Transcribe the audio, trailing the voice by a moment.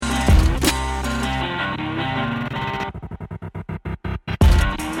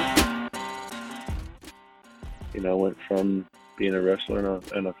went from being a wrestler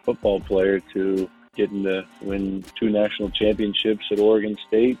and a football player to getting to win 2 national championships at Oregon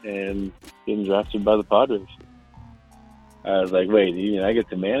State and getting drafted by the Padres. I was like, wait, I get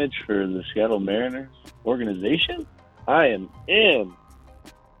to manage for the Seattle Mariners organization? I am in.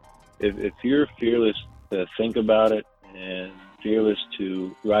 If you're fearless to think about it and fearless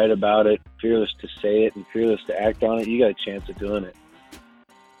to write about it, fearless to say it, and fearless to act on it, you got a chance of doing it.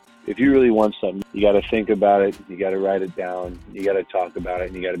 If you really want something, you got to think about it, you got to write it down, you got to talk about it,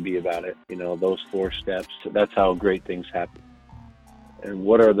 and you got to be about it. Those 4 steps, that's how great things happen. And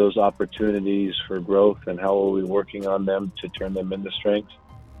what are those opportunities for growth, and how are we working on them to turn them into strengths?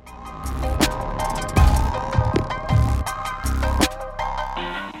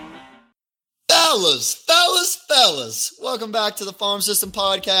 Fellas, welcome back to the Farm System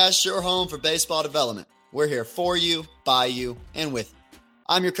Podcast, your home for baseball development. We're here for you, by you, and with you.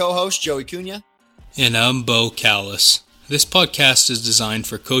 I'm your co-host, Joey Cunha. And I'm Bo Callis. This podcast is designed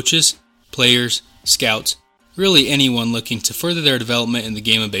for coaches, players, scouts, really anyone looking to further their development in the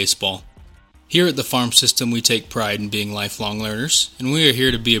game of baseball. Here at the Farm System, we take pride in being lifelong learners, and we are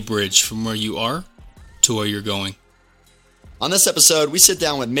here to be a bridge from where you are to where you're going. On this episode, we sit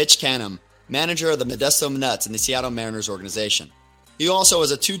down with Mitch Canham, manager of the Modesto Nuts in the Seattle Mariners organization. He also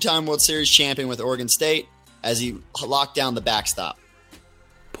was a 2-time World Series champion with Oregon State as he locked down the backstop.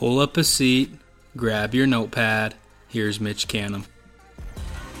 Pull up a seat, grab your notepad. Here's Mitch Canham.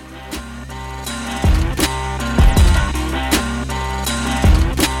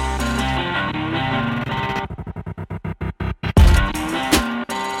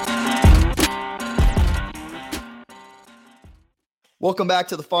 Welcome back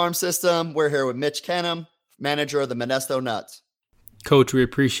to the Farm System. We're here with Mitch Canham, manager of the Modesto Nuts. Coach, we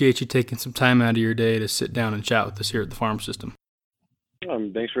appreciate you taking some time out of your day to sit down and chat with us here at the Farm System.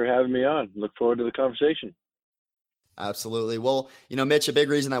 Thanks for having me on. Look forward to the conversation. Absolutely. Well, Mitch, a big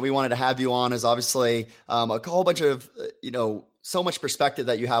reason that we wanted to have you on is obviously a whole bunch of, so much perspective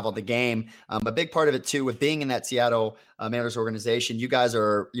that you have on the game. A big part of it too, with being in that Seattle Mariners organization, you guys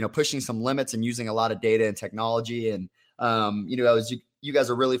are, pushing some limits and using a lot of data and technology. And, as you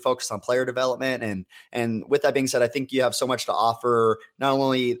guys are really focused on player development. And with that being said, I think you have so much to offer, not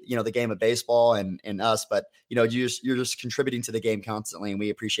only, the game of baseball and us, but, you're just contributing to the game constantly. And we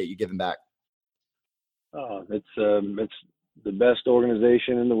appreciate you giving back. Oh, it's the best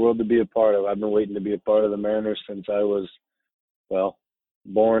organization in the world to be a part of. I've been waiting to be a part of the Mariners since I was,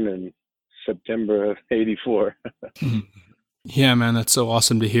 born in September of '84. Yeah, man, that's so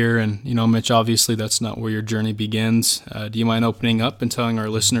awesome to hear. And, Mitch, obviously that's not where your journey begins. Do you mind opening up and telling our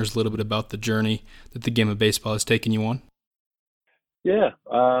listeners a little bit about the journey that the game of baseball has taken you on? Yeah.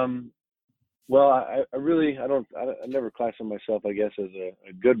 Well, I never classified myself, I guess, as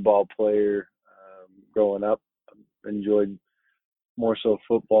a good ball player growing up. Enjoyed more so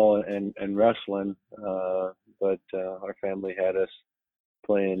football and wrestling, but our family had us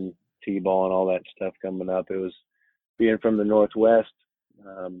playing t-ball and all that stuff coming up. It was being from the Northwest.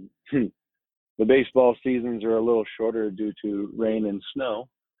 The baseball seasons are a little shorter due to rain and snow,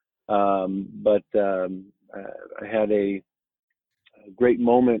 but I had a great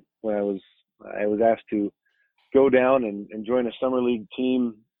moment when I was asked to go down and join a summer league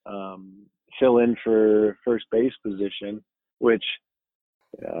team, fill in for first base position, which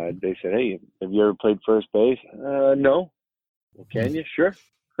they said, "Hey, have you ever played first base?" No. Well, can you? Sure.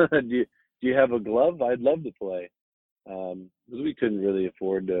 Do you have a glove? I'd love to play. Because we couldn't really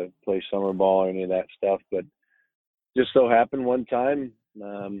afford to play summer ball or any of that stuff, but just so happened one time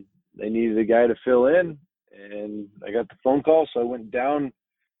they needed a guy to fill in, and I got the phone call, so I went down,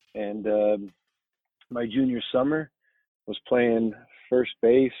 and my junior summer was playing first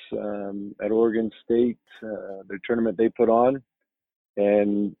base at Oregon State, their tournament they put on,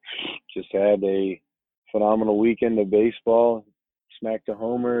 and just had a phenomenal weekend of baseball. Smacked a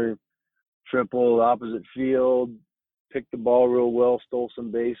homer, triple opposite field, picked the ball real well, stole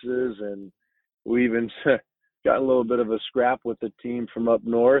some bases, and we even got a little bit of a scrap with the team from up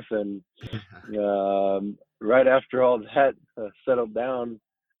north. And right after all that settled down,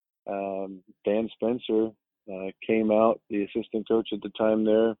 Dan Spencer came out, the assistant coach at the time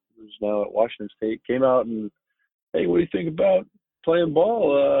there, who's now at Washington State, came out and, "Hey, what do you think about playing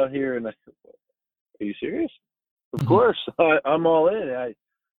ball here?" And I said, "Are you serious?" "Of course, I'm all in."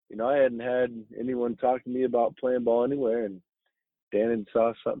 I hadn't had anyone talk to me about playing ball anywhere, and Dan had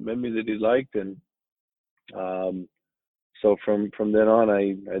saw something in me that he liked, and so from then on,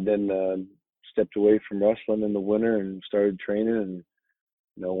 I then stepped away from wrestling in the winter and started training, and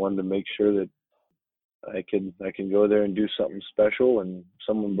wanted to make sure that I can go there and do something special, and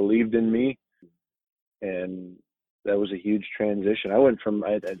someone believed in me, and that was a huge transition. I went from,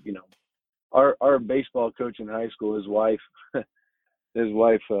 our baseball coach in high school, his wife,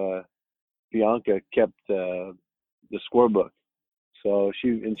 Bianca kept the scorebook. So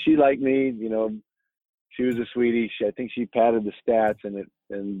she liked me, she was a sweetie. I think she padded the stats,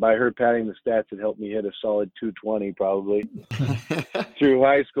 and by her padding the stats, it helped me hit a solid 220 probably through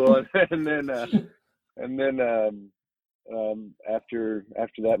high school. And then after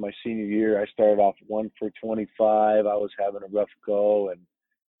that, my senior year, I started off 1 for 25. I was having a rough go, and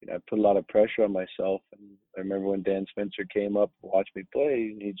I put a lot of pressure on myself. And I remember when Dan Spencer came up and watched me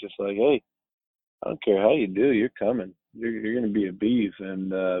play, and he's just like, "Hey, I don't care how you do, you're coming. You're going to be a beef."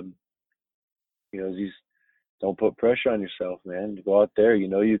 And these don't put pressure on yourself, man. Go out there,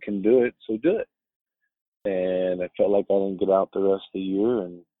 you can do it, so do it. And I felt like I didn't get out the rest of the year,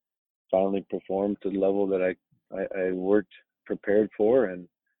 and finally performed to the level that I worked prepared for, and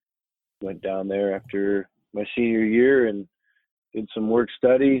went down there after my senior year and did some work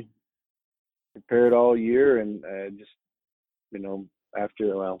study, prepared all year, and I just, I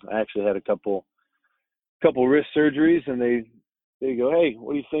actually had a couple wrist surgeries, and they go, "Hey,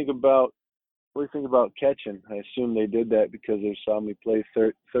 what do you think about catching?" I assume they did that because they saw me play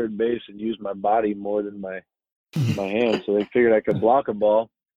third base and use my body more than my hands, so they figured I could block a ball,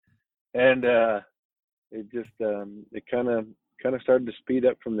 and it just it kind of started to speed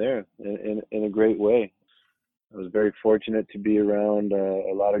up from there in a great way. I was very fortunate to be around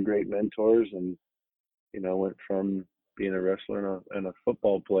a lot of great mentors, and went from being a wrestler and a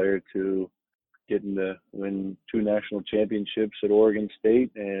football player to getting to win 2 national championships at Oregon State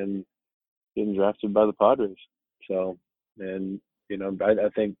and getting drafted by the Padres. So, and I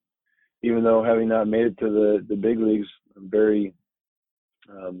think even though having not made it to the big leagues, I'm very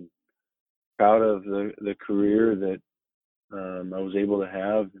proud of the career that I was able to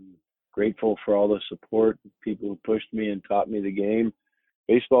have, and grateful for all the support, people who pushed me and taught me the game.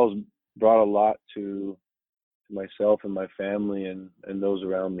 Baseball's brought a lot to myself and my family and those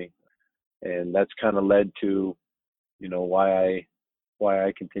around me, and that's kind of led to why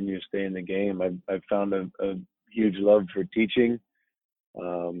I continue to stay in the game. I've found a huge love for teaching,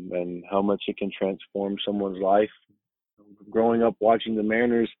 and how much it can transform someone's life. Growing up watching the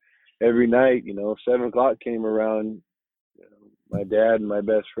Mariners every night, 7:00 came around, my dad and my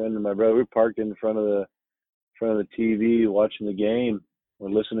best friend and my brother, we parked in front of the TV watching the game or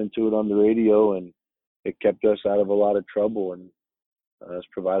listening to it on the radio, and it kept us out of a lot of trouble, and it's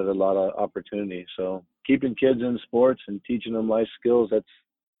provided a lot of opportunity. So keeping kids in sports and teaching them life skills, that's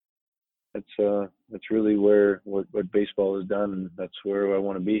really what baseball has done, and that's where I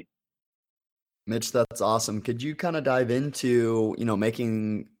want to be. Mitch, that's awesome. Could you kind of dive into,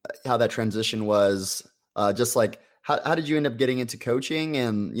 making how that transition was, just like how did you end up getting into coaching,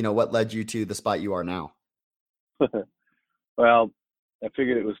 and, what led you to the spot you are now? Well, I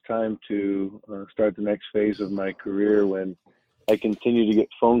figured it was time to start the next phase of my career when I continued to get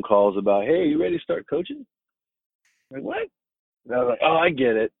phone calls about, "Hey, you ready to start coaching?" I'm like, "What?" And I was like, "Oh, I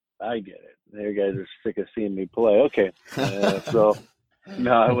get it. You guys are sick of seeing me play." Okay. So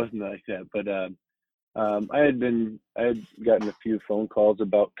no, I wasn't like that. But I had gotten a few phone calls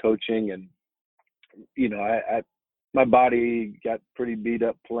about coaching, and I my body got pretty beat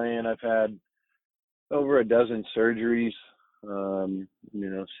up playing. I've had over a dozen surgeries,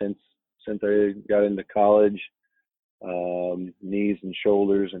 since I got into college, knees and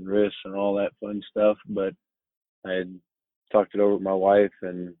shoulders and wrists and all that fun stuff. But I had talked it over with my wife,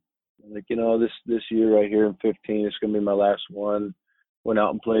 and like, this year right here in 15, it's gonna be my last one. Went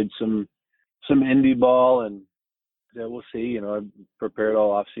out and played some indie ball, and we'll see. I've prepared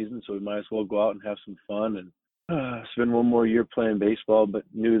all off season, so we might as well go out and have some fun and spend one more year playing baseball. But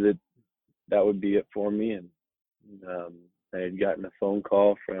knew that would be it for me. And I had gotten a phone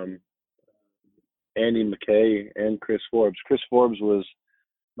call from Andy McKay and Chris Forbes. Chris Forbes was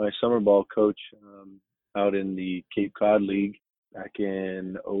my summer ball coach out in the Cape Cod League back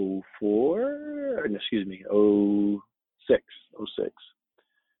in 06.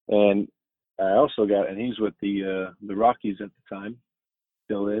 And I also and he's with the Rockies at the time,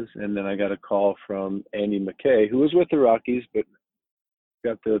 still is. And then I got a call from Andy McKay, who was with the Rockies, but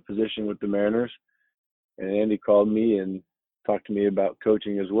got the position with the Mariners. And Andy called me and talked to me about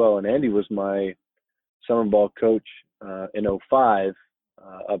coaching as well. And Andy was my summer ball coach in 05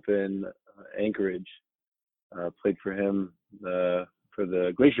 up in Anchorage. Played for him for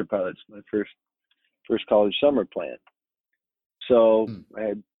the Glacier Pilots, my first college summer plan. So I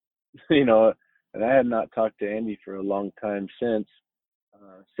had, and I had not talked to Andy for a long time since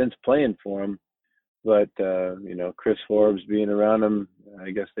playing for him. But, Chris Forbes being around him, I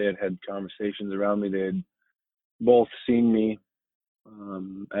guess they had conversations around me. They had both seen me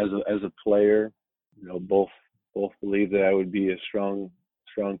as a player. Both believe that I would be a strong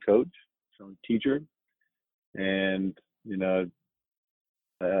coach, strong teacher, and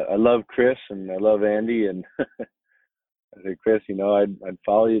I love Chris and I love Andy, and I said, Chris, I'd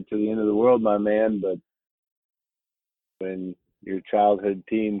follow you to the end of the world, my man, but when your childhood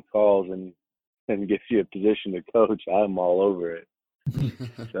team calls and gives you a position to coach, I'm all over it.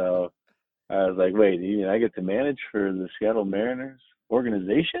 So I was like, wait, you mean I get to manage for the Seattle Mariners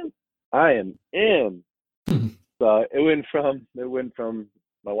organization? I am in. So it went from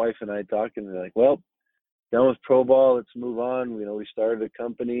my wife and I talking, and they're like, well, done with pro ball, let's move on. We started a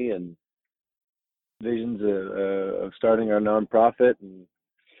company and visions of starting our nonprofit and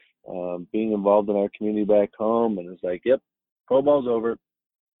being involved in our community back home. And it's like, yep, pro ball's over.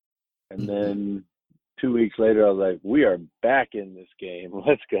 And then 2 weeks later, I was like, we are back in this game.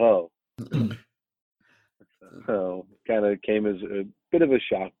 Let's go. So kind of came as a bit of a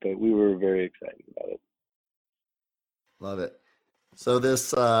shock, but we were very excited about it. Love it. So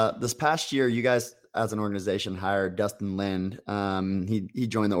this past year, you guys as an organization hired Dustin Lind. He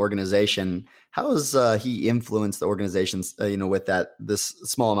joined the organization. How has he influenced the organizations? With this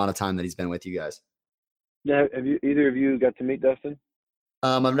small amount of time that he's been with you guys. Yeah, have either of you got to meet Dustin?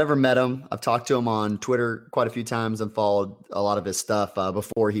 I've never met him. I've talked to him on Twitter quite a few times and followed a lot of his stuff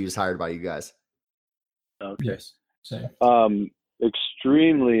before he was hired by you guys. Okay. Yes. Same.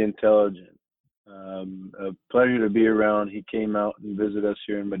 Extremely intelligent. A pleasure to be around. He came out and visited us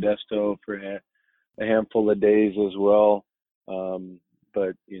here in Modesto for a handful of days as well.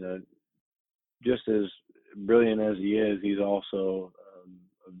 But just as brilliant as he is, he's also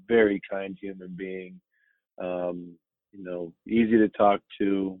a very kind human being. Easy to talk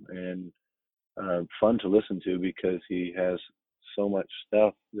to and fun to listen to because he has so much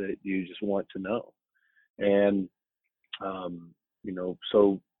stuff that you just want to know. And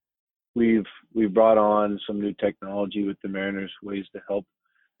so we've brought on some new technology with the Mariners, ways to help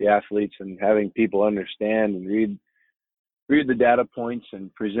the athletes, and having people understand and read the data points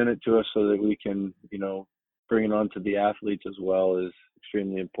and present it to us so that we can bring it on to the athletes as well is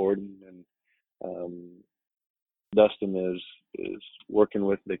extremely important. And Dustin is working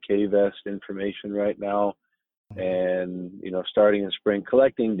with the K-Vest information right now, and starting in spring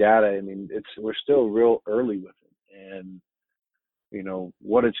collecting data. I mean, we're still real early with it, and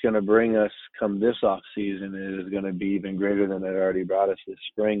what it's going to bring us come this off season is going to be even greater than it already brought us this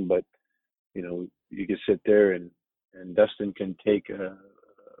spring. But you can sit there and Dustin can take an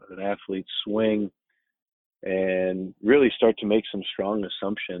athlete's swing and really start to make some strong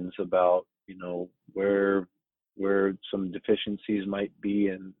assumptions about where some deficiencies might be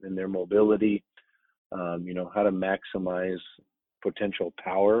in their mobility, how to maximize potential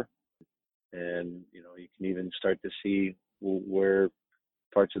power. And, you can even start to see where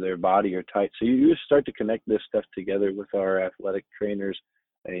parts of their body are tight. So you just start to connect this stuff together with our athletic trainers.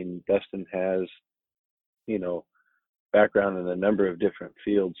 I mean, Dustin has, background in a number of different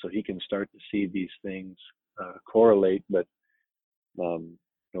fields, so he can start to see these things correlate. But,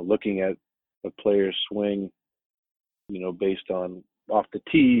 looking at a player's swing, based on off the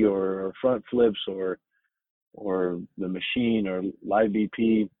tee or front flips or the machine or live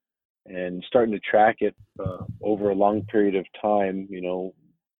BP, and starting to track it over a long period of time,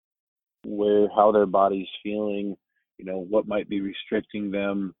 how their body's feeling, what might be restricting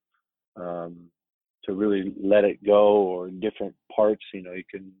them, to really let it go, or different parts. You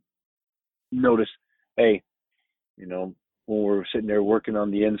can notice, hey, when we're sitting there working on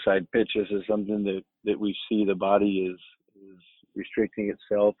the inside pitch, this is something that we see the body is restricting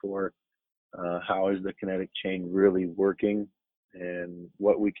itself, or how is the kinetic chain really working, and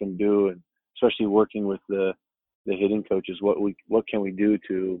what we can do, and especially working with the hitting coaches, what can we do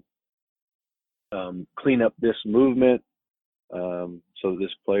to clean up this movement, so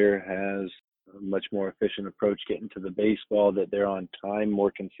this player has a much more efficient approach getting to the baseball, that they're on time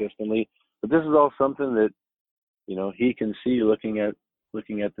more consistently. But this is all something that he can see looking at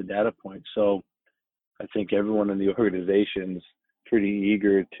the data points. So I think everyone in the organization's pretty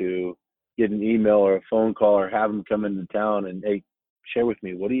eager to get an email or a phone call or have him come into town and, hey, share with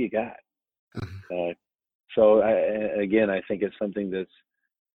me, what do you got? So I think it's something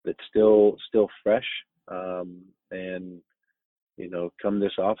that's still fresh. And come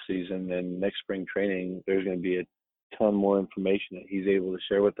this off season and next spring training, there's going to be a ton more information that he's able to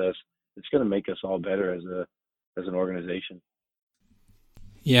share with us. It's going to make us all better as an organization.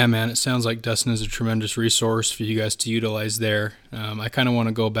 Yeah, man, it sounds like Dustin is a tremendous resource for you guys to utilize there. I kind of want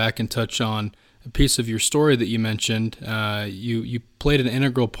to go back and touch on a piece of your story that you mentioned. You played an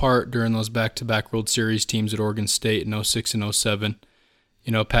integral part during those back-to-back World Series teams at Oregon State in 06 and 07.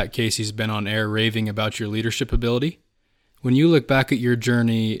 You know, Pat Casey's been on air raving about your leadership ability. When you look back at your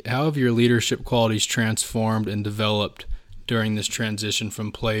journey, how have your leadership qualities transformed and developed during this transition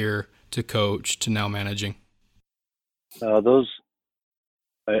from player to coach to now managing?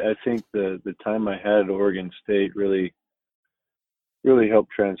 I think the time I had at Oregon State really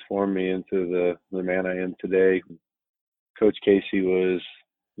helped transform me into the man I am today. Coach Casey was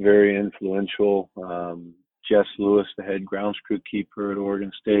very influential. Jess Lewis, the head grounds crew keeper at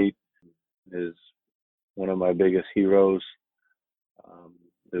Oregon State, is one of my biggest heroes.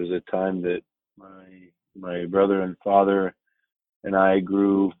 There was a time that my brother and father and I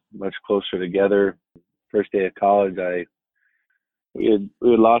grew much closer together. First day of college, we had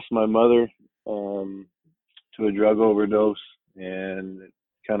lost my mother to a drug overdose, and it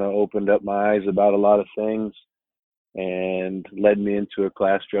kind of opened up my eyes about a lot of things and led me into a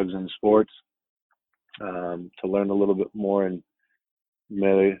class, Drugs and Sports, to learn a little bit more, and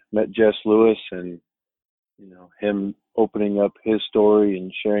met Jess Lewis, and him opening up his story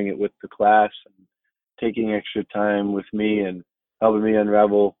and sharing it with the class and taking extra time with me and helping me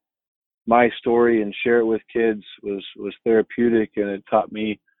unravel my story and share it with kids was therapeutic, and it taught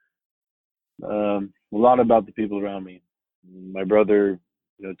me a lot about the people around me. My brother,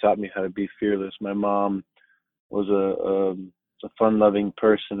 taught me how to be fearless. My mom was a fun-loving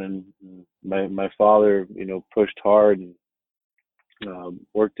person, and my father, pushed hard and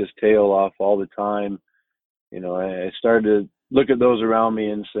worked his tail off all the time. I started to look at those around me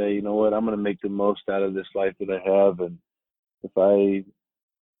and say, you know what, I'm going to make the most out of this life that I have, and if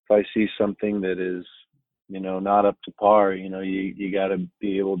I see something that is, not up to par, you got to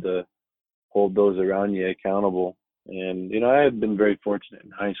be able to hold those around you accountable. And, I had been very fortunate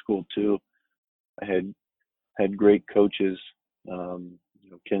in high school too. I had great coaches,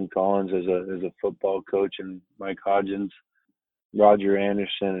 Ken Collins as a football coach, and Mike Hodgins, Roger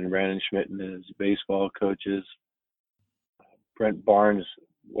Anderson and Brandon Schmitten as baseball coaches. Brent Barnes,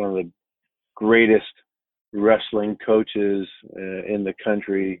 one of the greatest wrestling coaches in the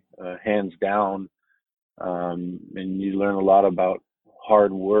country, hands down. And you learn a lot about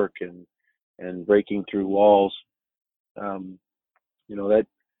hard work and breaking through walls.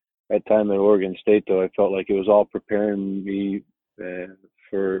 That time at Oregon State, though, I felt like it was all preparing me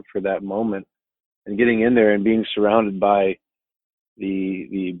for that moment, and getting in there and being surrounded by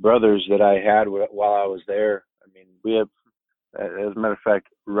the brothers that I had while I was there. I mean, we have, as a matter of fact,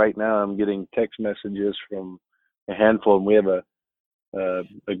 right now I'm getting text messages from a handful, and we have a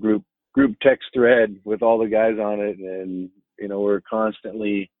group text thread with all the guys on it, and we're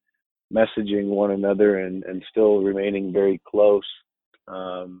constantly messaging one another and still remaining very close.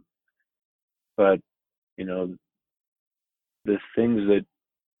 But the things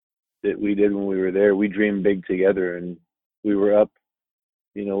that we did when we were there, we dreamed big together, and we were up.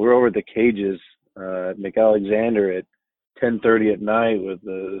 We're over at the cages at McAlexander at 10:30 at night with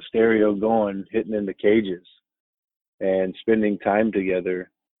the stereo going, hitting in the cages, and spending time together.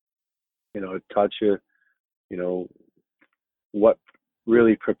 It taught you, what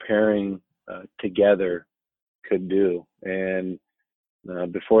really preparing together could do. And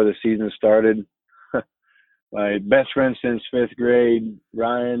before the season started, my best friend since fifth grade,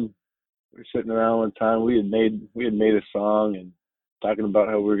 Ryan, we were sitting around one time. We had made a song and talking about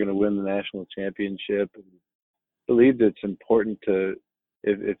how we were going to win the national championship, and believed it's important to,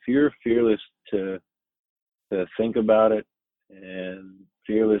 if you're fearless to think about it, and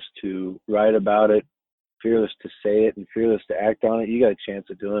fearless to write about it, fearless to say it, and fearless to act on it, you got a chance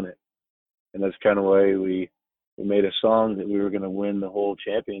of doing it. And that's kind of why we made a song that we were going to win the whole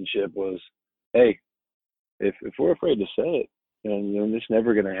championship. Was, hey, if we're afraid to say it, then it's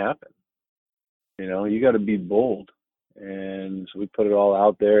never going to happen. You got to be bold. And so we put it all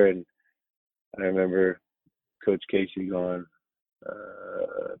out there, and I remember Coach Casey going,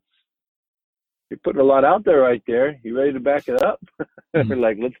 you're putting a lot out there right there. You ready to back it up? We're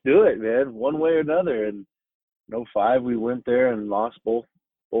like, let's do it, man, one way or another. And 05, we went there and lost both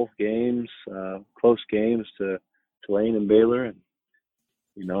games, close games to Tulane and Baylor. And,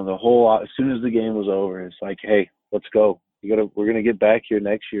 as soon as the game was over, it's like, hey, let's go. We're going to get back here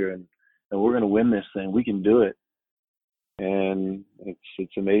next year, and we're going to win this thing. We can do it. And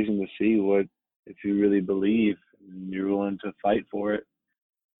it's amazing to see what, if you really believe and you're willing to fight for it,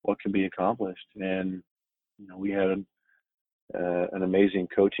 what can be accomplished. And, we had an amazing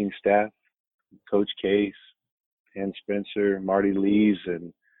coaching staff, Coach Case, Dan Spencer, Marty Lees,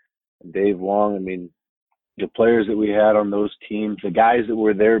 and Dave Long. I mean, the players that we had on those teams, the guys that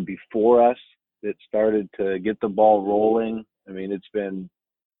were there before us, that started to get the ball rolling. I mean,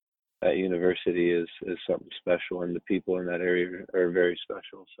 that university is something special, and the people in that area are very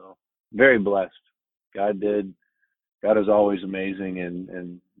special. So very blessed. God is always amazing,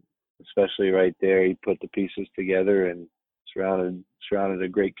 and especially right there, he put the pieces together and surrounded a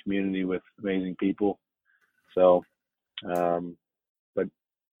great community with amazing people. So, but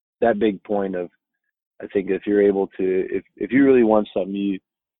that big point of, I think if you're able to, if you really want something, you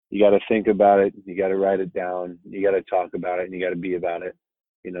got to think about it, you got to write it down, you got to talk about it, and you got to be about it.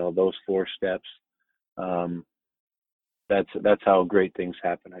 Those 4 steps. That's how great things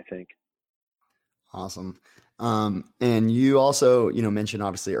happen, I think. Awesome. And you also, mentioned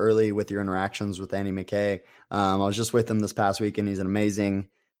obviously early with your interactions with Andy McKay. I was just with him this past week, and he's an amazing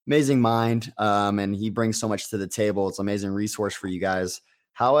mind. And he brings so much to the table. It's an amazing resource for you guys.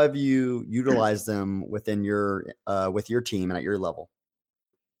 How have you utilized them within with your team and at your level?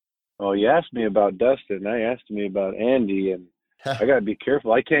 Oh, you asked me about Dustin. I asked me about Andy, and I got to be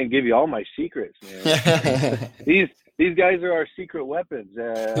careful. I can't give you all my secrets, man. These guys are our secret weapons.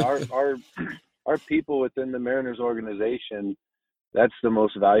 Our people within the Mariners organization, that's the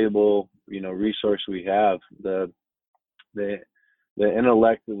most valuable, resource we have. The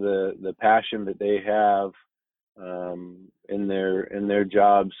intellect, the passion that they have in their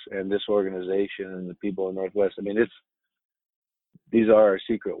jobs, and this organization and the people in Northwest. I mean, these are our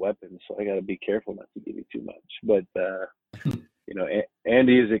secret weapons. So I got to be careful not to give you too much. But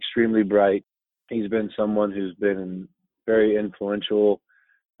Andy is extremely bright. He's been someone who's been very influential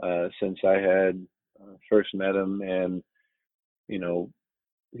since I had first met him, and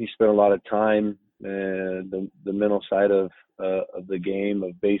he spent a lot of time the mental side of the game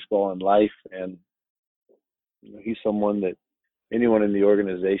of baseball and life, and he's someone that anyone in the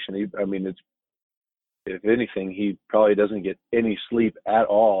organization. If anything, he probably doesn't get any sleep at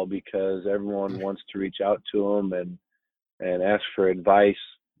all because everyone wants to reach out to him and ask for advice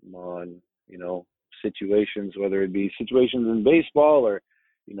on situations, whether it be situations in baseball or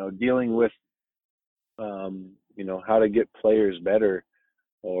dealing with how to get players better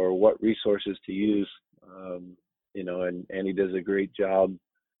or what resources to use, and he does a great job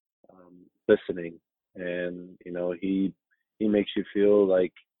listening, and he makes you feel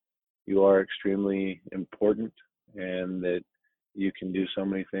like you are extremely important and that you can do so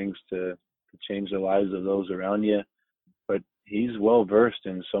many things to change the lives of those around you. But he's well versed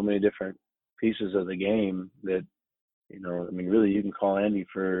in so many different pieces of the game that really you can call Andy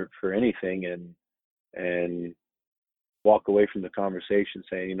for anything and walk away from the conversation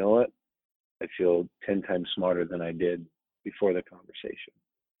saying, you know what, I feel 10 times smarter than I did before the conversation.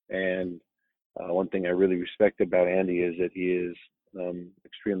 And one thing I really respect about Andy is that he is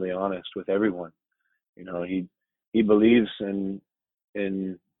extremely honest with everyone. He believes in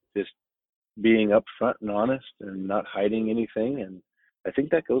just being upfront and honest and not hiding anything. And I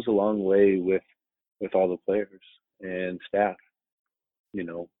think that goes a long way with all the players and staff.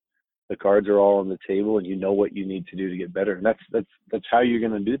 The cards are all on the table, and you know what you need to do to get better. And that's how you're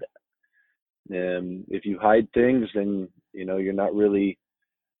going to do that. And if you hide things, then you don't really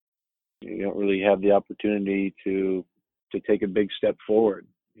have the opportunity to take a big step forward.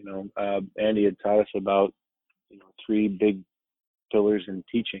 Andy had taught us about 3 big pillars in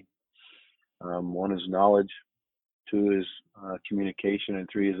teaching. 1 is knowledge, 2 is communication, and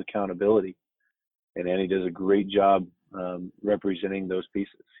 3 is accountability. And Andy does a great job representing those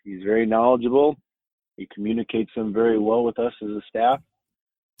pieces. He's very knowledgeable. He communicates them very well with us as a staff,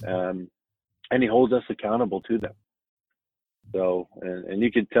 and he holds us accountable to them. So, and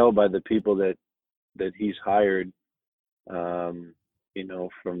you could tell by the people that he's hired,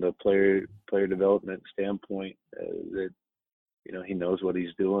 from the player development standpoint, that he knows what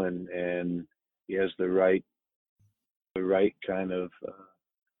he's doing, and he has the right kind of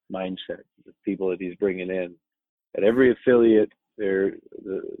mindset. The people that he's bringing in at every affiliate, they're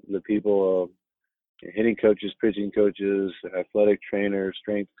the people, hitting coaches, pitching coaches, athletic trainers,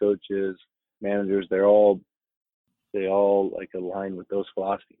 strength coaches, managers. They all like align with those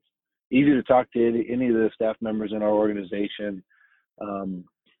philosophies. Easy to talk to any of the staff members in our organization.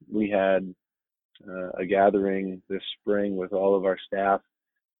 We had a gathering this spring with all of our staff,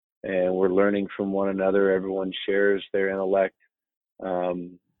 and we're learning from one another. Everyone shares their intellect,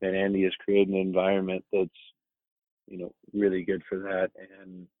 and Andy has created an environment that's really good for that,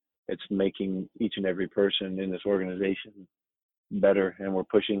 and it's making each and every person in this organization better. And we're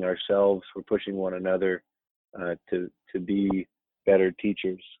pushing ourselves, we're pushing one another to be better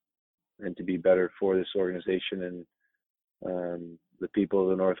teachers and to be better for this organization and the people of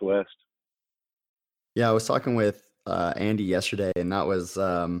the Northwest. Yeah, I was talking with Andy yesterday, and that was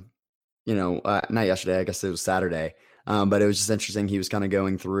not yesterday, I guess it was Saturday. But it was just interesting. He was kind of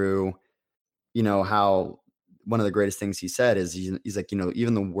going through, how one of the greatest things he said is he's like,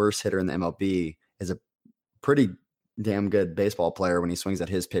 even the worst hitter in the MLB is a pretty damn good baseball player when he swings at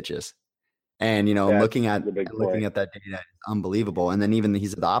his pitches. And, That's looking at the big looking point. at that data is unbelievable. And then even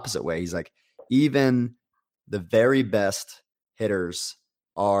he's the opposite way. He's like, even the very best hitters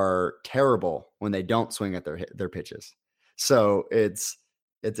are terrible when they don't swing at their pitches. So it's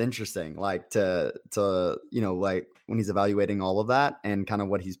interesting, like like when he's evaluating all of that and kind of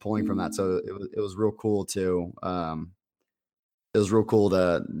what he's pulling from that. So it was real cool to it was real cool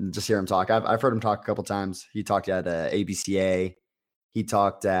to just hear him talk. I've heard him talk a couple times. He talked at ABCA. He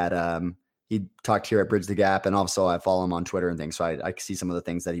talked here at Bridge the Gap, and also I follow him on Twitter and things. So I see some of the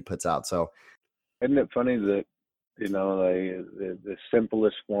things that he puts out. So Isn't it funny that, like the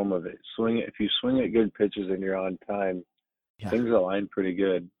simplest form of it, if you swing at good pitches and you're on time, yeah, things align pretty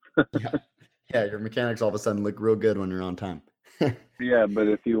good. yeah, yeah. Your mechanics all of a sudden look real good when you're on time. Yeah, but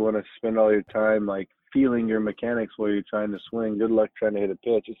if you want to spend all your time like feeling your mechanics while you're trying to swing, good luck trying to hit a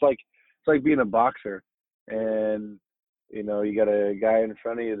pitch. It's like being a boxer, and you got a guy in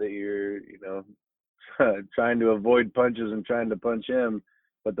front of you that you're trying to avoid punches and trying to punch him,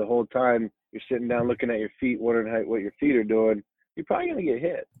 but the whole time you're sitting down looking at your feet, wondering what your feet are doing. You're probably gonna get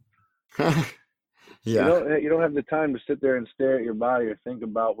hit. Yeah. You don't have the time to sit there and stare at your body or think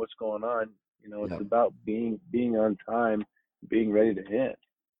about what's going on. It's Yep. about being on time, being ready to hit.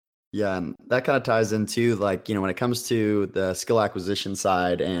 Yeah, and that kind of ties into like, when it comes to the skill acquisition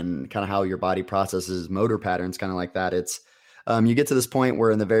side and kind of how your body processes motor patterns, kind of like that. It's you get to this point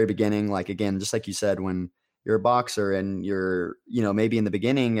where in the very beginning, like again, just like you said, when you're a boxer and you're, maybe in the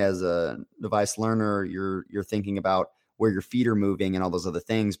beginning as a device learner, you're thinking about where your feet are moving and all those other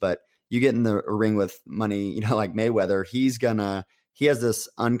things. But you get in the ring with money, like Mayweather, he has this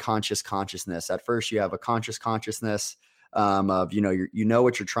unconscious consciousness. At first you have a conscious consciousness of you know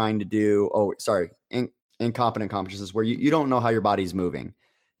what you're trying to do. Oh, sorry, incompetent consciousness, where you don't know how your body's moving.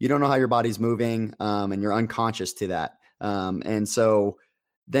 You don't know how your body's moving, and you're unconscious to that. And so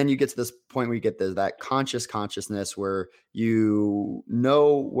then you get to this point where you get that conscious consciousness where you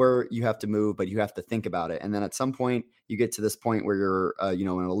know where you have to move, but you have to think about it. And then at some point you get to this point where you're, an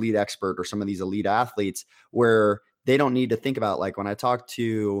elite expert or some of these elite athletes where they don't need to think about, like when I talk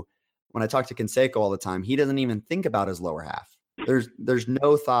to Canseco all the time, he doesn't even think about his lower half. There's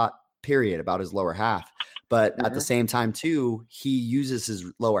no thought period about his lower half. But at the same time too, he uses his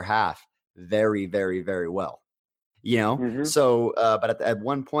lower half very, very, very well. So but at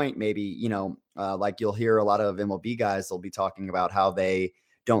one point maybe, like you'll hear a lot of MLB guys, they'll be talking about how they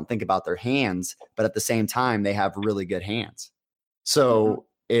don't think about their hands, but at the same time they have really good hands. So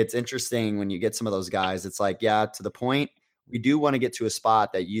it's interesting when you get some of those guys, it's like, yeah, to the point, we do want to get to a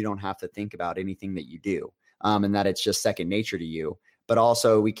spot that you don't have to think about anything that you do, and that it's just second nature to you. But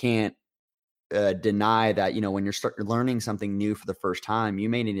also we can't deny that, when you're learning something new for the first time, you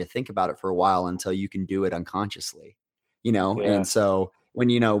may need to think about it for a while until you can do it unconsciously, Yeah. And so when,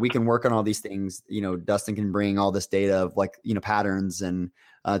 we can work on all these things, Dustin can bring all this data of like, patterns and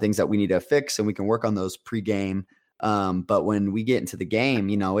things that we need to fix, and we can work on those pre-game. But when we get into the game,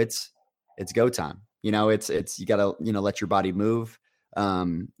 it's go time. It's you gotta, let your body move.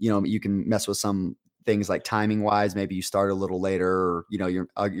 You can mess with some things like timing wise. Maybe you start a little later, or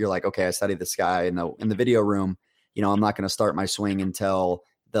you're like, okay, I studied this guy in the video room. I'm not going to start my swing until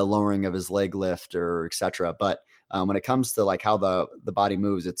the lowering of his leg lift or etc. But when it comes to like how the body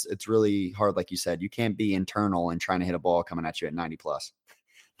moves, it's really hard. Like you said, you can't be internal and trying to hit a ball coming at you at 90 plus.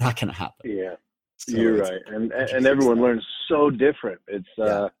 Not going to happen. Yeah, So you're right. And everyone learns so different. It's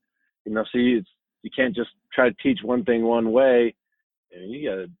so you can't just try to teach one thing one way. And you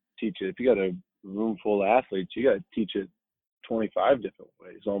got to teach it. If you got a room full of athletes, you got to teach it 25 different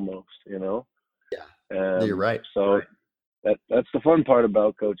ways almost, Yeah, you're right. So that's the fun part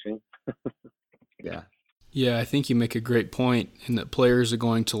about coaching. Yeah. Yeah, I think you make a great point in that players are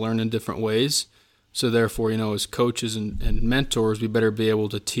going to learn in different ways. So therefore, as coaches and mentors, we better be able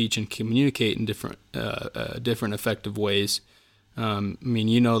to teach and communicate in different effective ways.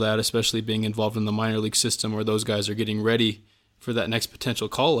 That, especially being involved in the minor league system where those guys are getting ready for that next potential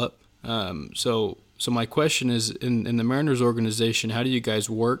call-up. So my question is, in the Mariners organization, how do you guys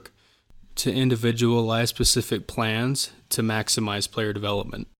work to individualize specific plans to maximize player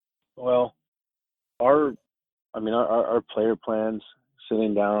development? Well, our player plans,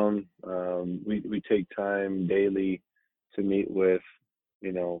 sitting down, we take time daily to meet with,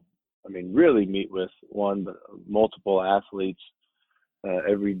 really meet with multiple athletes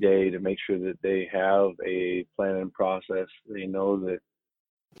every day to make sure that they have a plan and process. They know that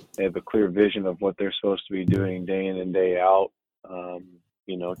They have a clear vision of what they're supposed to be doing day in and day out,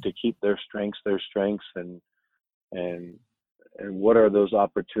 to keep their strengths, and what are those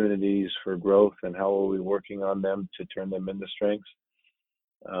opportunities for growth, and how are we working on them to turn them into strengths.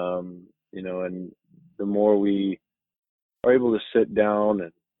 And the more we are able to sit down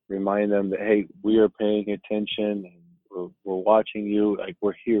and remind them that, hey, we are paying attention and we're watching you, like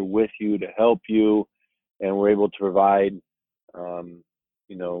we're here with you to help you, and we're able to provide,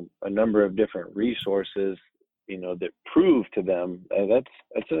 a number of different resources, that prove to them.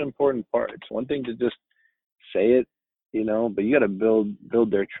 That's an important part. It's one thing to just say it, but you got to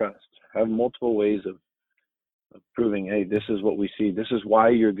build their trust. Have multiple ways of proving, hey, this is what we see. This is why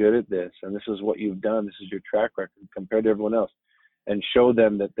you're good at this, and this is what you've done. This is your track record compared to everyone else, and show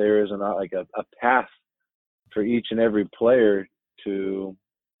them that there is a path for each and every player to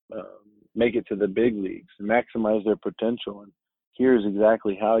make it to the big leagues and maximize their potential. And here's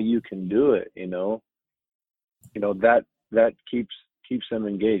exactly how you can do it. That keeps them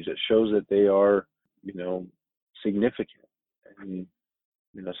engaged. It shows that they are, significant. And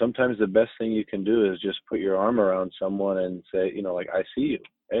sometimes the best thing you can do is just put your arm around someone and say, I see you.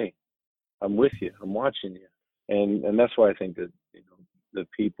 Hey, I'm with you. I'm watching you. And that's why I think that, the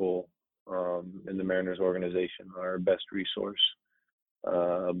people in the Mariners organization are our best resource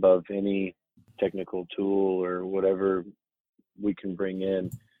above any technical tool or whatever we can bring in.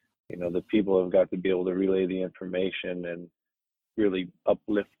 The people have got to be able to relay the information and really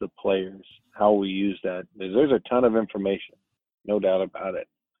uplift the players. How we use that. There's a ton of information, no doubt about it.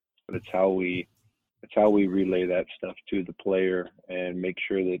 But it's how we relay that stuff to the player and make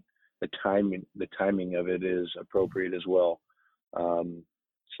sure that the timing of it is appropriate as well.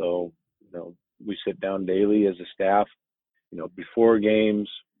 So we sit down daily as a staff. Before games,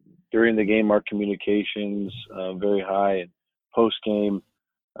 during the game, our communications very high, and post game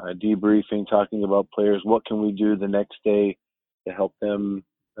debriefing, talking about players. What can we do the next day to help them,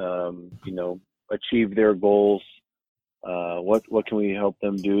 achieve their goals? What can we help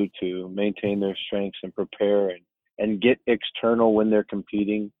them do to maintain their strengths and prepare and get external when they're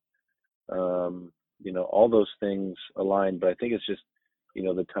competing? All those things align, but I think it's just,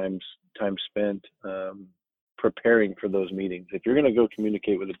 the time spent preparing for those meetings. If you're going to go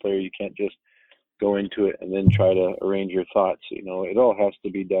communicate with a player, you can't just go into it and then try to arrange your thoughts. It all has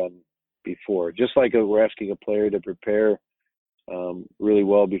to be done before. Just like we're asking a player to prepare really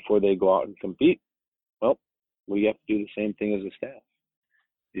well before they go out and compete. Well, we have to do the same thing as a staff.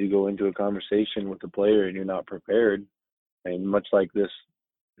 You go into a conversation with the player and you're not prepared, and much like this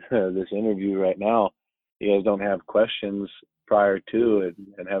this interview right now, you guys don't have questions prior to it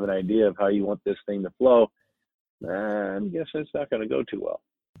and have an idea of how you want this thing to flow, I'm guessing it's not going to go too well.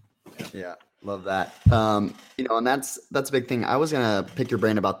 Yeah, love that. And that's a big thing. I was going to pick your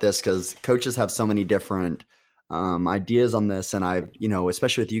brain about this because coaches have so many different ideas on this. And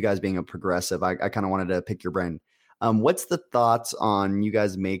especially with you guys being a progressive, I kind of wanted to pick your brain. What's the thoughts on you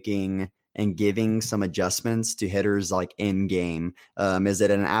guys making and giving some adjustments to hitters like in game? Is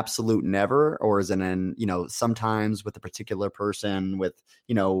it an absolute never, or is it sometimes with a particular person with,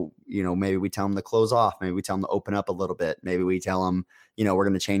 maybe we tell them to close off, maybe we tell them to open up a little bit. Maybe we tell them, we're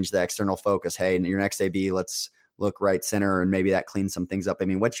going to change the external focus. Hey, in your next AB, let's look right center, and maybe that cleans some things up. I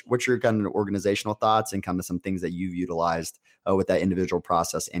mean, what's your kind of organizational thoughts and kind of some things that you've utilized with that individual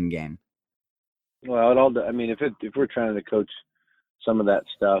process in game? Well, if we're trying to coach some of that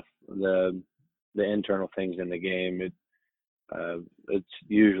stuff, the internal things in the game, it's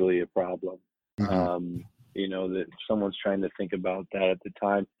usually a problem. Mm-hmm. That someone's trying to think about that at the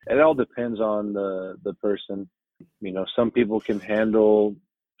time. It all depends on the person. Some people can handle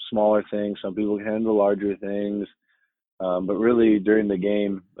smaller things, some people can handle larger things. But really during the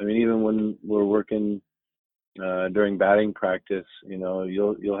game, even when we're working during batting practice,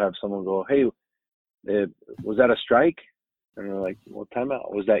 you'll have someone go, hey, was that a strike? And we're like, well, time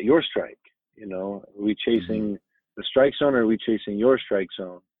out. Was that your strike? Are we chasing the strike zone, or are we chasing your strike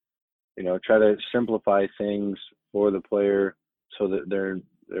zone? Try to simplify things for the player so that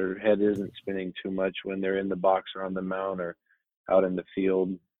their head isn't spinning too much when they're in the box or on the mound or out in the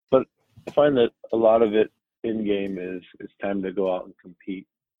field. But I find that a lot of it in game is it's time to go out and compete.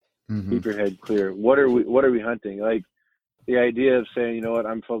 Mm-hmm. Keep your head clear. What are we hunting? Like the idea of saying, you know what,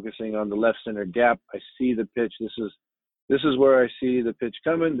 I'm focusing on the left center gap. I see the pitch. This is where I see the pitch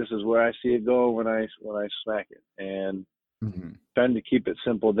coming. This is where I see it go when I smack it. And trying to keep it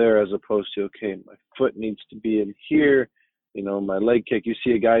simple there, as opposed to, okay, my foot needs to be in here. My leg kick. You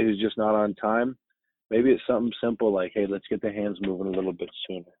see a guy who's just not on time. Maybe it's something simple like, hey, let's get the hands moving a little bit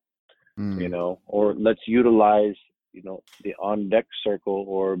sooner. Or let's utilize the on deck circle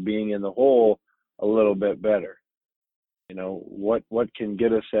or being in the hole a little bit better. What can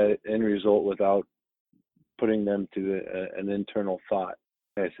get us at end result without putting them to an internal thought.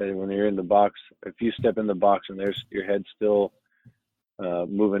 Like I said, when you're in the box, if you step in the box and there's your head still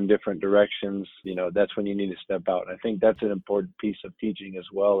moving different directions, that's when you need to step out. And I think that's an important piece of teaching as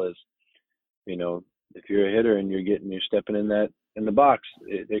well. Is if you're a hitter and you're stepping in the box,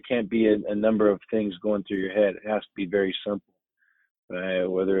 there can't be a number of things going through your head. It has to be very simple,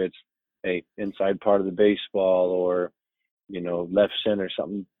 whether it's a inside part of the baseball or left center,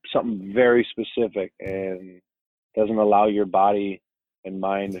 something very specific, and doesn't allow your body and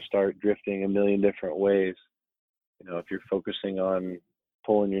mind to start drifting a million different ways. If you're focusing on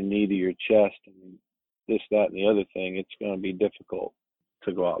pulling your knee to your chest and this, that, and the other thing, it's going to be difficult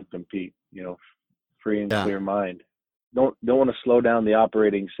to go out and compete. Free and clear mind. Don't want to slow down the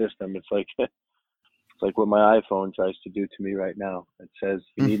operating system. It's like what my iPhone tries to do to me right now. It says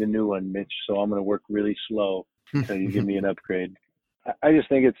you need a new one, Mitch, so I'm going to work really slow until you give me an upgrade. I just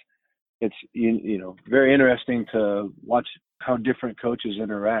think it's very interesting to watch how different coaches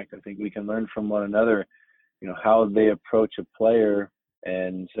interact. I think we can learn from one another, how they approach a player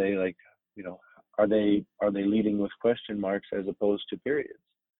and say, like, are they leading with question marks as opposed to periods?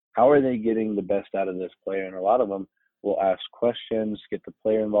 How are they getting the best out of this player? And a lot of them will ask questions, get the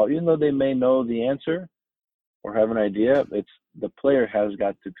player involved, even though they may know the answer or have an idea. It's the player has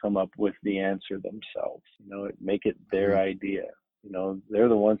got to come up with the answer themselves. Make it their idea. They're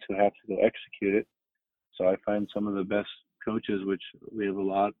the ones who have to go execute it. So I find some of the best coaches, which we have a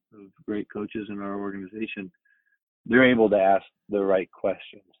lot of great coaches in our organization, they're able to ask the right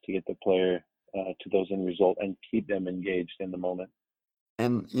questions to get the player to those end result and keep them engaged in the moment.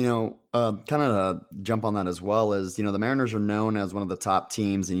 And, kind of jump on that as well as, the Mariners are known as one of the top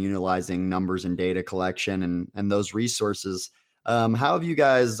teams in utilizing numbers and data collection and those resources. How have you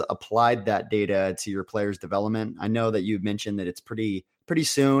guys applied that data to your players' development? I know that you've mentioned that it's pretty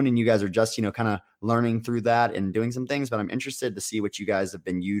soon and you guys are just, kind of learning through that and doing some things, but I'm interested to see what you guys have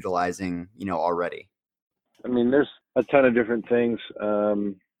been utilizing, already. I mean, there's a ton of different things.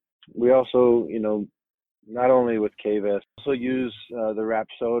 We also, not only with KVS, also use the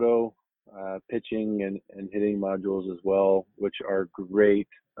Rapsodo pitching and hitting modules as well, which are great.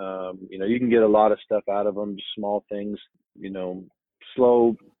 You can get a lot of stuff out of them, just small things,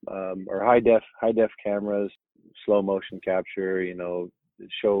 slow or high def cameras, slow motion capture,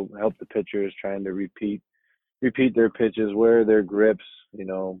 help the pitchers trying to repeat their pitches, where their grips,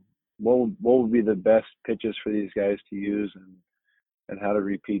 what would be the best pitches for these guys to use and how to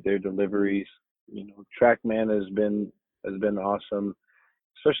repeat their deliveries. TrackMan has been awesome,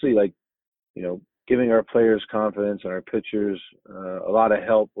 especially giving our players confidence and our pitchers a lot of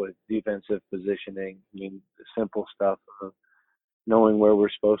help with defensive positioning. I mean, the simple stuff of knowing where we're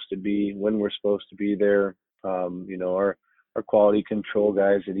supposed to be, when we're supposed to be there. Our quality control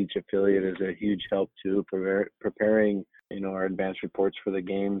guys at each affiliate is a huge help too, preparing our advanced reports for the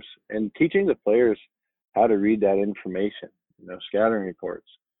games and teaching the players how to read that information. Scouting reports.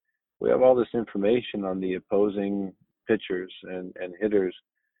 We have all this information on the opposing pitchers and hitters.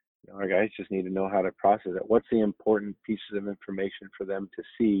 Our guys just need to know how to process it. What's the important pieces of information for them to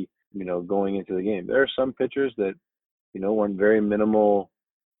see, going into the game? There are some pitchers that, want very minimal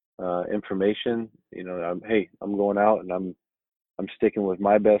information. I'm going out and I'm sticking with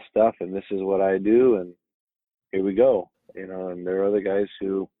my best stuff, and this is what I do, and here we go. And there are other guys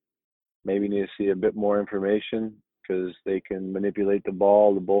who maybe need to see a bit more information because they can manipulate the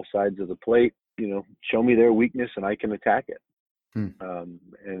ball to both sides of the plate. Show me their weakness and I can attack it.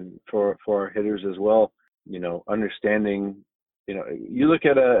 And for our hitters as well, understanding, you look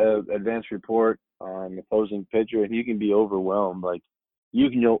at a advanced report on opposing pitcher and you can be overwhelmed. Like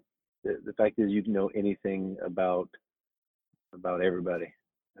the fact is you can know anything about everybody.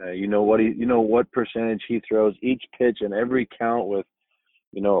 What percentage he throws each pitch and every count with,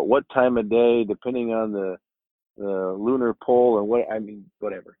 at what time of day, depending on the lunar pole and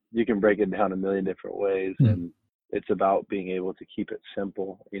whatever. You can break it down a million different ways, and it's about being able to keep it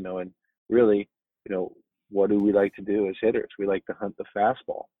simple, and really, what do we like to do as hitters? We like to hunt the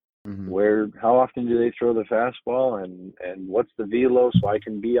fastball. How often do they throw the fastball, and what's the velo so I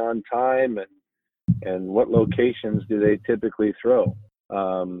can be on time, and what locations do they typically throw?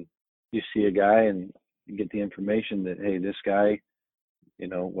 You see a guy and you get the information that, hey, this guy,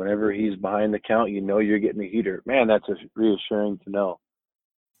 whenever he's behind the count, you're getting a heater. Man, that's reassuring to know.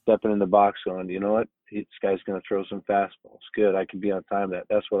 Stepping in the box going, you know what? This guy's going to throw some fastballs. Good. I can be on time.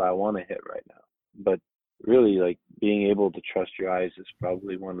 That's what I want to hit right now. But really, being able to trust your eyes is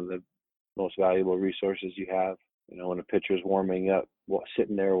probably one of the most valuable resources you have. when a pitcher's warming up,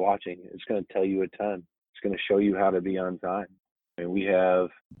 sitting there watching, it's going to tell you a ton. It's going to show you how to be on time. And we have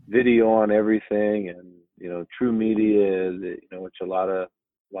video on everything, and True Media, which a lot of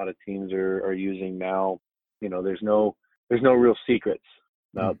teams are using now. There's no real secrets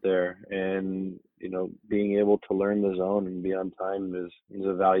out there, and being able to learn the zone and be on time is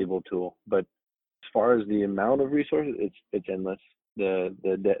a valuable tool. But as far as the amount of resources, it's endless. The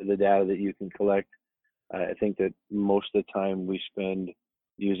data that you can collect. I think that most of the time we spend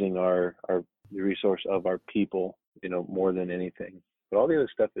using the resource of our people, more than anything. But all the other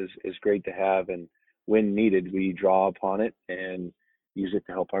stuff is great to have, and when needed, we draw upon it and use it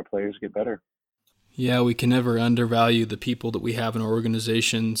to help our players get better. Yeah, we can never undervalue the people that we have in our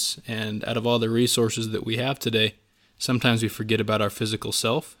organizations, and out of all the resources that we have today, sometimes we forget about our physical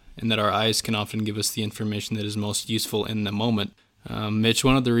self, and that our eyes can often give us the information that is most useful in the moment. Mitch,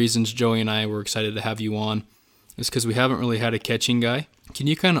 one of the reasons Joey and I were excited to have you on is because we haven't really had a catching guy. Can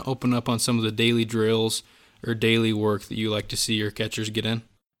you kind of open up on some of the daily drills or daily work that you like to see your catchers get in?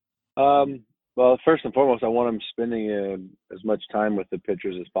 Well, first and foremost, I want them spending as much time with the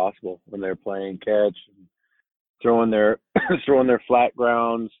pitchers as possible when they're playing catch, throwing their flat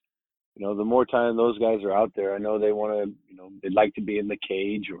grounds. The more time those guys are out there, I know they want to, they'd like to be in the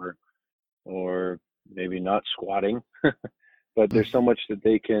cage or maybe not squatting, but there's so much that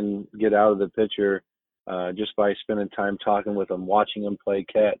they can get out of the pitcher just by spending time talking with them, watching them play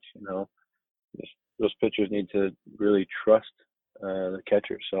catch. Those pitchers need to really trust the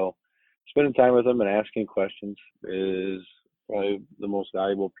catcher. So spending time with them and asking questions is probably the most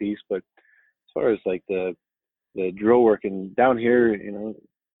valuable piece. But as far as like the drill work, and down here, in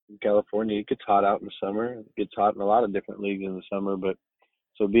California, it gets hot out in the summer. It gets hot in a lot of different leagues in the summer. But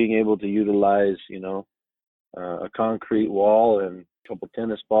so being able to utilize, a concrete wall and a couple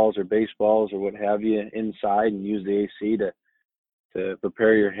tennis balls or baseballs or what have you inside, and use the AC to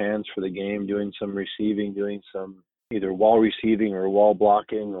prepare your hands for the game, doing some receiving, doing some either wall receiving or wall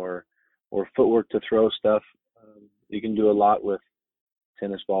blocking or footwork to throw stuff. You can do a lot with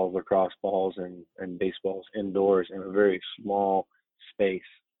tennis balls, lacrosse balls, and baseballs indoors in a very small space,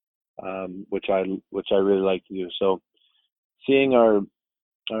 which I really like to do. So seeing our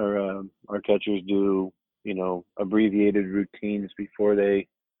catchers do abbreviated routines before they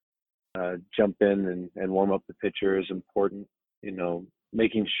jump in and warm up the pitcher is important.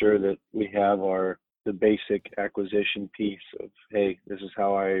 Making sure that we have the basic acquisition piece of, hey, this is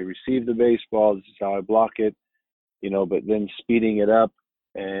how I receive the baseball, this is how I block it, but then speeding it up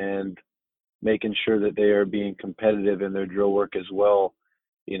and making sure that they are being competitive in their drill work as well.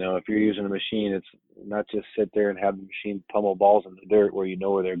 If you're using a machine, it's not just sit there and have the machine pummel balls in the dirt where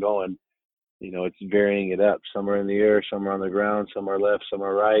where they're going. It's varying it up. Some are in the air, some are on the ground, some are left, some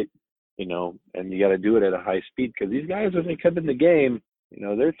are right, and you got to do it at a high speed, because these guys, when they come in the game,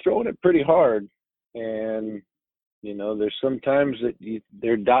 they're throwing it pretty hard. And, there's sometimes that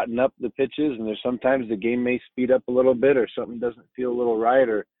they're dotting up the pitches, and there's sometimes the game may speed up a little bit, or something doesn't feel a little right,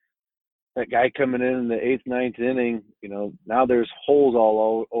 or that guy coming in the 8th, 9th inning, now there's holes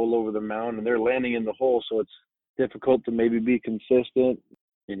all over the mound, and they're landing in the hole, so it's difficult to maybe be consistent.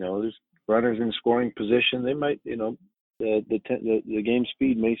 There's runners in scoring position. They might, the game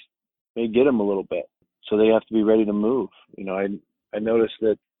speed may get them a little bit, so they have to be ready to move. I noticed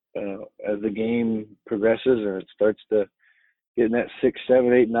that as the game progresses and it starts to get in that 6,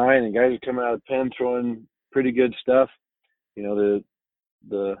 7, 8, 9, and guys are coming out of the pen throwing pretty good stuff,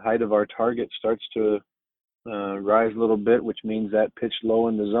 the height of our target starts to rise a little bit, which means that pitch low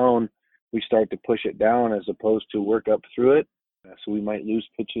in the zone, we start to push it down as opposed to work up through it. So we might lose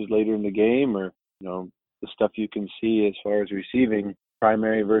pitches later in the game, or, the stuff you can see as far as receiving,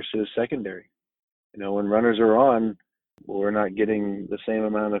 primary versus secondary. When runners are on, we're not getting the same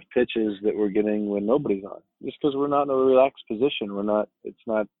amount of pitches that we're getting when nobody's on, just because we're not in a relaxed position. It's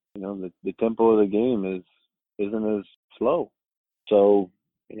not, the tempo of the game isn't as slow. So,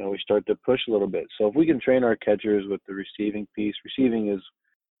 we start to push a little bit. So if we can train our catchers with the receiving piece, receiving is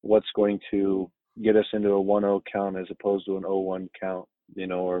what's going to get us into a 1-0 count as opposed to an 0-1 count,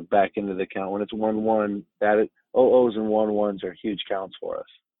 or back into the count. When it's 1-1, 0-0s and 1-1s are huge counts for us.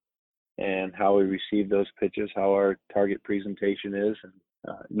 And how we receive those pitches, how our target presentation is, and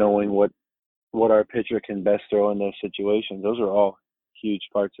knowing what our pitcher can best throw in those situations, those are all huge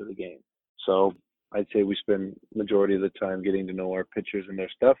parts of the game. So I'd say we spend majority of the time getting to know our pitchers and their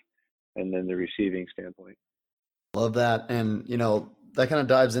stuff, and then the receiving standpoint. Love that. And, that kind of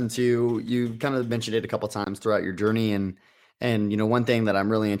dives into, you kind of mentioned it a couple of times throughout your journey. And, one thing that I'm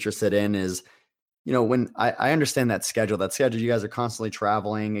really interested in is when I understand that schedule, you guys are constantly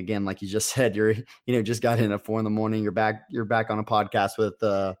traveling again, like you just said, you're, just got in at 4 a.m. You're back on a podcast with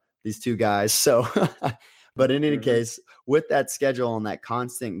these two guys. So, but in any case, with that schedule and that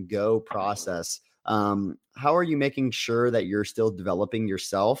constant go process, how are you making sure that you're still developing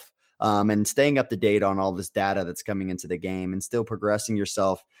yourself and staying up to date on all this data that's coming into the game and still progressing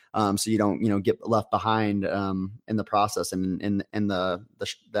yourself? So you don't, get left behind in the process and in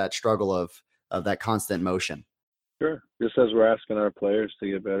that struggle of that constant motion. Sure. Just as we're asking our players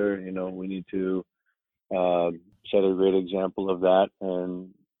to get better, we need to set a great example of that and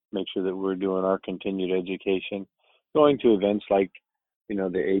make sure that we're doing our continued education, going to events like, the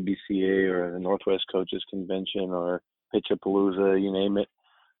ABCA or the Northwest Coaches Convention or Pitchapalooza, you name it.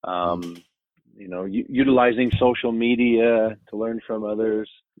 Utilizing social media to learn from others.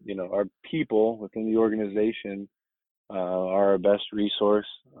 Our people within the organization are our best resource.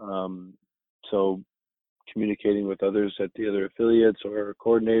 So communicating with others at the other affiliates or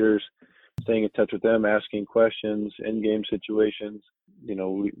coordinators, staying in touch with them, asking questions, in-game situations.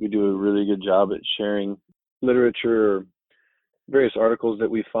 We do a really good job at sharing literature or various articles that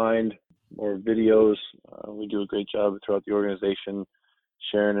we find or videos. We do a great job throughout the organization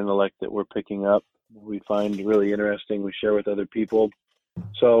sharing intellect that we're picking up. We find really interesting. We share with other people.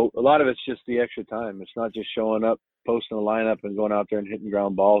 So a lot of it's just the extra time. It's not just showing up, posting a lineup and going out there and hitting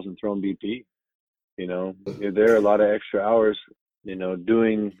ground balls and throwing BP. There are a lot of extra hours,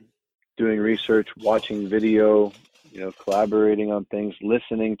 doing research, watching video, collaborating on things,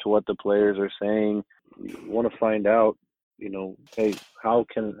 listening to what the players are saying. You want to find out, hey, how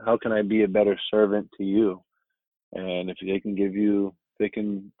can I be a better servant to you? And if they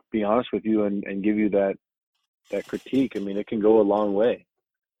can be honest with you and give you that critique, it can go a long way.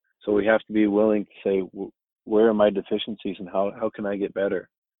 So we have to be willing to say, where are my deficiencies and how can I get better?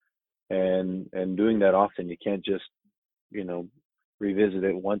 And doing that often. You can't just, revisit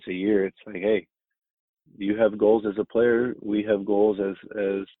it once a year. It's like, hey, you have goals as a player. We have goals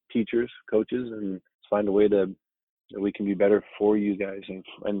as teachers, coaches, and let's find a way that we can be better for you guys.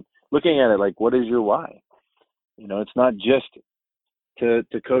 And looking at it like, what is your why? It's not just to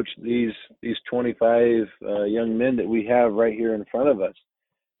coach these 25 young men that we have right here in front of us.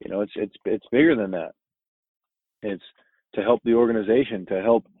 It's bigger than that. It's to help the organization, to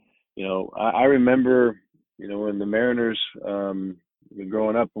help. I remember, when the Mariners,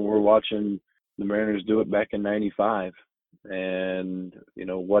 growing up, and we're watching the Mariners do it back in '95, and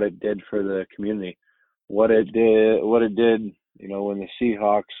what it did for the community, what it did, when the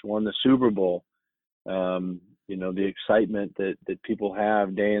Seahawks won the Super Bowl, the excitement that people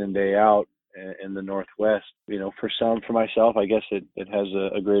have day in and day out in the Northwest. For myself, I guess it has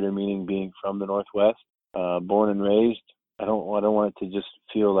a greater meaning being from the Northwest, born and raised. I don't want it to just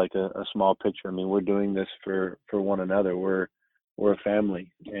feel like a small picture. We're doing this for one another. We're a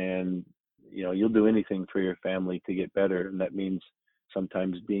family, and you'll do anything for your family to get better, and that means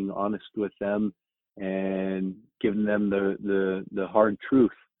sometimes being honest with them and giving them the hard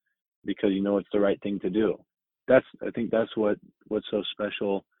truth because it's the right thing to do. I think that's what's so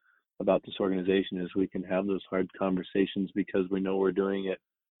special about this organization is we can have those hard conversations because we know we're doing it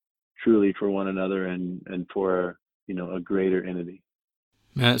truly for one another and for a greater entity.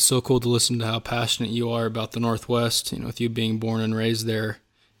 Man, it's so cool to listen to how passionate you are about the Northwest, with you being born and raised there.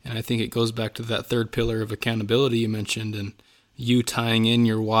 And I think it goes back to that third pillar of accountability you mentioned and you tying in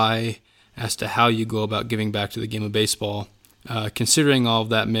your why as to how you go about giving back to the game of baseball. Considering all of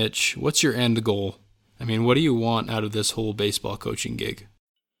that, Mitch, what's your end goal? What do you want out of this whole baseball coaching gig?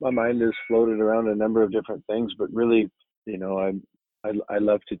 My mind has floated around a number of different things, but really, I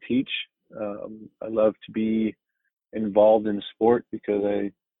love to teach. I love to be involved in sport because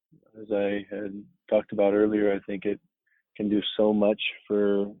as I had talked about earlier, I think it can do so much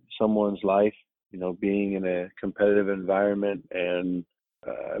for someone's life, being in a competitive environment. And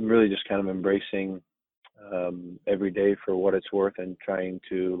I'm really just kind of embracing every day for what it's worth and trying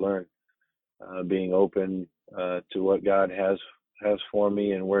to learn, being open to what God has for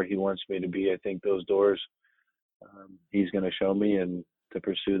me and where he wants me to be. I think those doors he's going to show me and to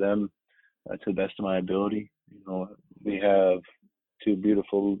pursue them to the best of my ability. We have two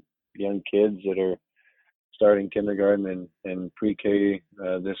beautiful young kids that are starting kindergarten and pre-K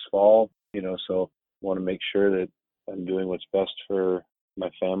this fall, so want to make sure that I'm doing what's best for my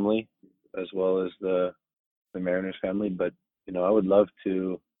family as well as the Mariners family. But, I would love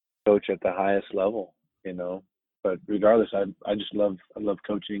to coach at the highest level, but regardless, I love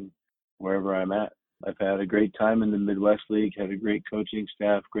coaching wherever I'm at. I've had a great time in the Midwest League, had a great coaching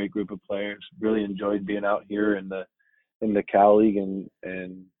staff, great group of players, really enjoyed being out here in the Cal League and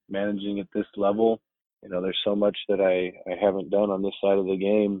managing at this level. There's so much that I haven't done on this side of the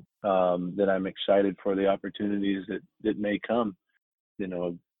game that I'm excited for the opportunities that may come.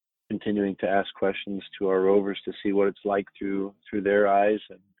 Continuing to ask questions to our rovers to see what it's like through their eyes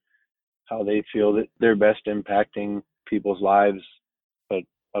and how they feel that they're best impacting people's lives. But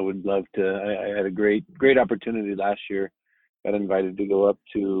I would love to. I had a great opportunity last year. Got invited to go up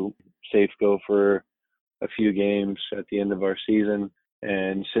to Safeco for a few games at the end of our season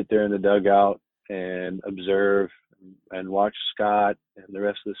and sit there in the dugout and observe and watch Scott and the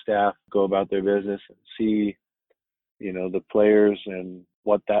rest of the staff go about their business and see, the players and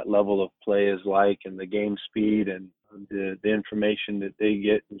what that level of play is like and the game speed and the information that they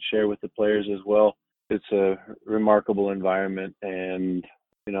get and share with the players as well. It's a remarkable environment, and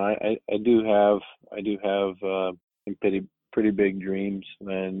I do have some pretty big dreams,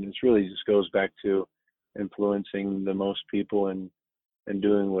 and it really just goes back to influencing the most people and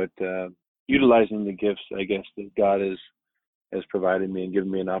doing what utilizing the gifts, I guess, that God has provided me and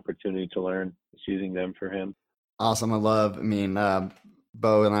given me an opportunity to learn. It's using them for Him. Awesome.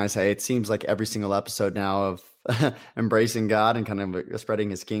 Bo and I say it seems like every single episode now of embracing God and kind of spreading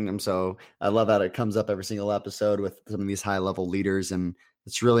His kingdom. So I love that it comes up every single episode with some of these high level leaders, and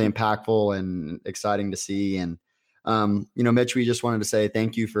it's really impactful and exciting to see. And Mitch, we just wanted to say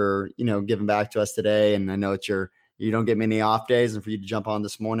thank you for giving back to us today. And I know you don't get many off days, and for you to jump on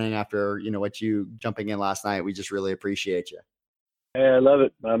this morning after what you jumping in last night, we just really appreciate you. Hey, I love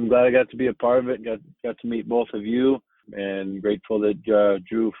it. I'm glad I got to be a part of it. Got to meet both of you, and grateful that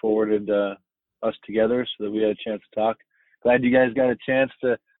Drew forwarded us together so that we had a chance to talk. Glad you guys got a chance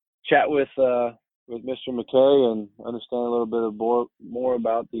to chat with Mr. McKay and understand a little bit more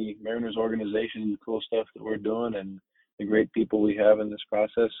about the Mariners organization, the cool stuff that we're doing, and the great people we have in this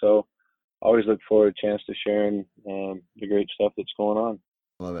process. So always look forward to a chance to sharing the great stuff that's going on.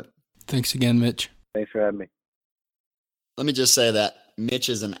 Love it. Thanks again, Mitch. Thanks for having me. Let me just say that Mitch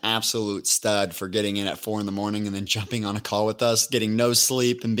is an absolute stud for getting in at 4 a.m. and then jumping on a call with us, getting no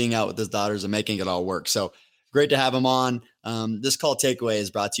sleep and being out with his daughters and making it all work. So great to have him on. This call takeaway is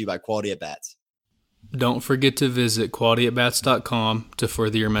brought to you by Quality at Bats. Don't forget to visit qualityatbats.com to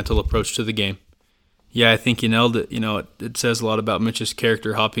further your mental approach to the game. Yeah, I think you nailed it. It says a lot about Mitch's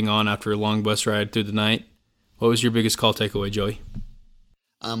character hopping on after a long bus ride through the night. What was your biggest call takeaway, Joey?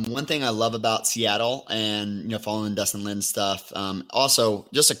 One thing I love about Seattle and, following Dustin Lynn's stuff. Also,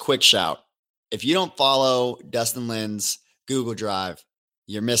 just a quick shout. If you don't follow Dustin Lynn's Google Drive,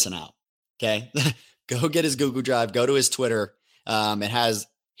 you're missing out. Okay. Go get his Google Drive, go to his Twitter. It has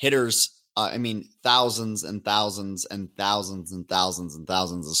hitters. Thousands and thousands and thousands and thousands and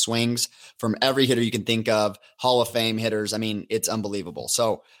thousands of swings from every hitter you can think of, Hall of Fame hitters. It's unbelievable.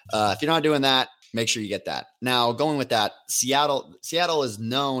 So if you're not doing that, make sure you get that. Now, going with that, Seattle is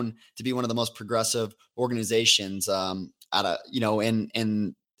known to be one of the most progressive organizations. And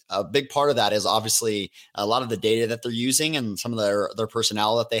a big part of that is obviously a lot of the data that they're using and some of their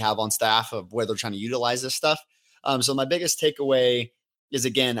personnel that they have on staff of where they're trying to utilize this stuff. So my biggest takeaway is,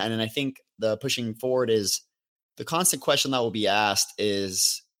 again, and I think the pushing forward is the constant question that will be asked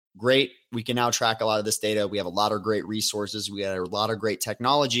is, great, we can now track a lot of this data. We have a lot of great resources. We have a lot of great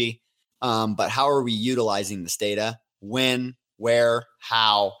technology. But how are we utilizing this data? When, where,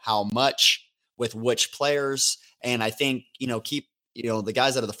 how much, with which players? And I think, keep, the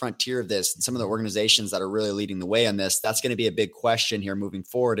guys that are the frontier of this and some of the organizations that are really leading the way on this, that's going to be a big question here moving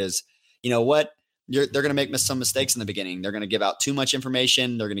forward is, they're going to make some mistakes in the beginning. They're going to give out too much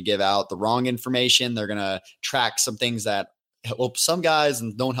information. They're going to give out the wrong information. They're going to track some things that help some guys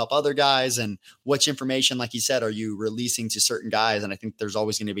and don't help other guys. And which information, like you said, are you releasing to certain guys? And I think there's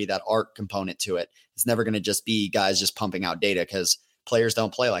always going to be that art component to it. It's never going to just be guys just pumping out data because players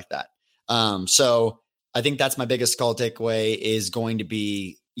don't play like that. So I think that's my biggest call takeaway is going to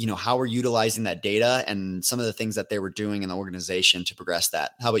be, how we're utilizing that data and some of the things that they were doing in the organization to progress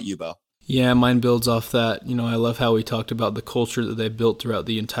that. How about you, Bo? Yeah, mine builds off that. I love how we talked about the culture that they built throughout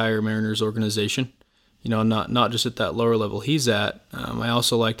the entire Mariners organization. Not just at that lower level he's at. I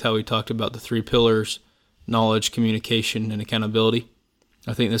also liked how he talked about the 3 pillars: knowledge, communication, and accountability.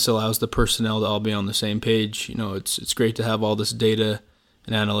 I think this allows the personnel to all be on the same page. It's great to have all this data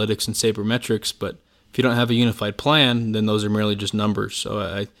and analytics and sabermetrics, but if you don't have a unified plan, then those are merely just numbers. So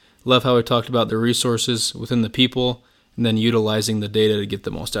I love how he talked about the resources within the people and then utilizing the data to get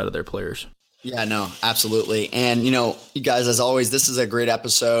the most out of their players. Yeah, no, absolutely. And, you guys, as always, this is a great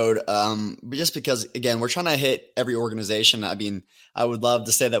episode. Just because, again, we're trying to hit every organization. I would love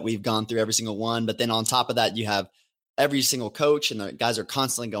to say that we've gone through every single one, but then on top of that, you have every single coach and the guys are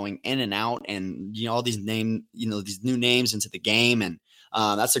constantly going in and out and, all these new names into the game. And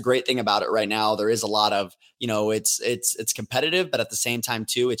That's a great thing about it right now. There is a lot of, it's competitive, but at the same time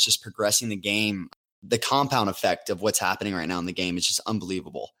too, it's just progressing the game. The compound effect of what's happening right now in the game is just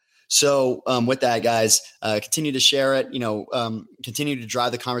unbelievable. So with that, guys, continue to share it, continue to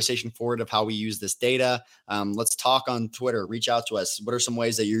drive the conversation forward of how we use this data. Let's talk on Twitter, reach out to us. What are some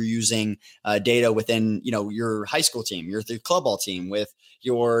ways that you're using data within, your high school team, your club ball team, with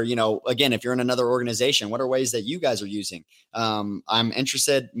your, again, if you're in another organization, what are ways that you guys are using? I'm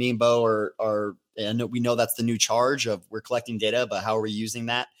interested, me and Bo are and we know that's the new charge of we're collecting data, but how are we using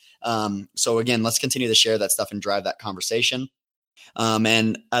that? So again, let's continue to share that stuff and drive that conversation.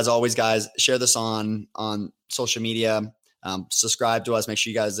 And as always, guys, share this on social media. Subscribe to us. Make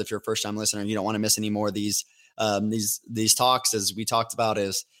sure you guys, if you're a first time listener, you don't want to miss any more of these talks, as we talked about,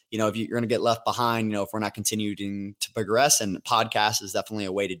 is, if you're going to get left behind, if we're not continuing to progress, and podcast is definitely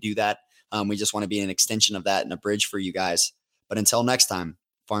a way to do that. We just want to be an extension of that and a bridge for you guys. But until next time,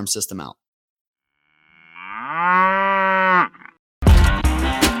 Farm System out.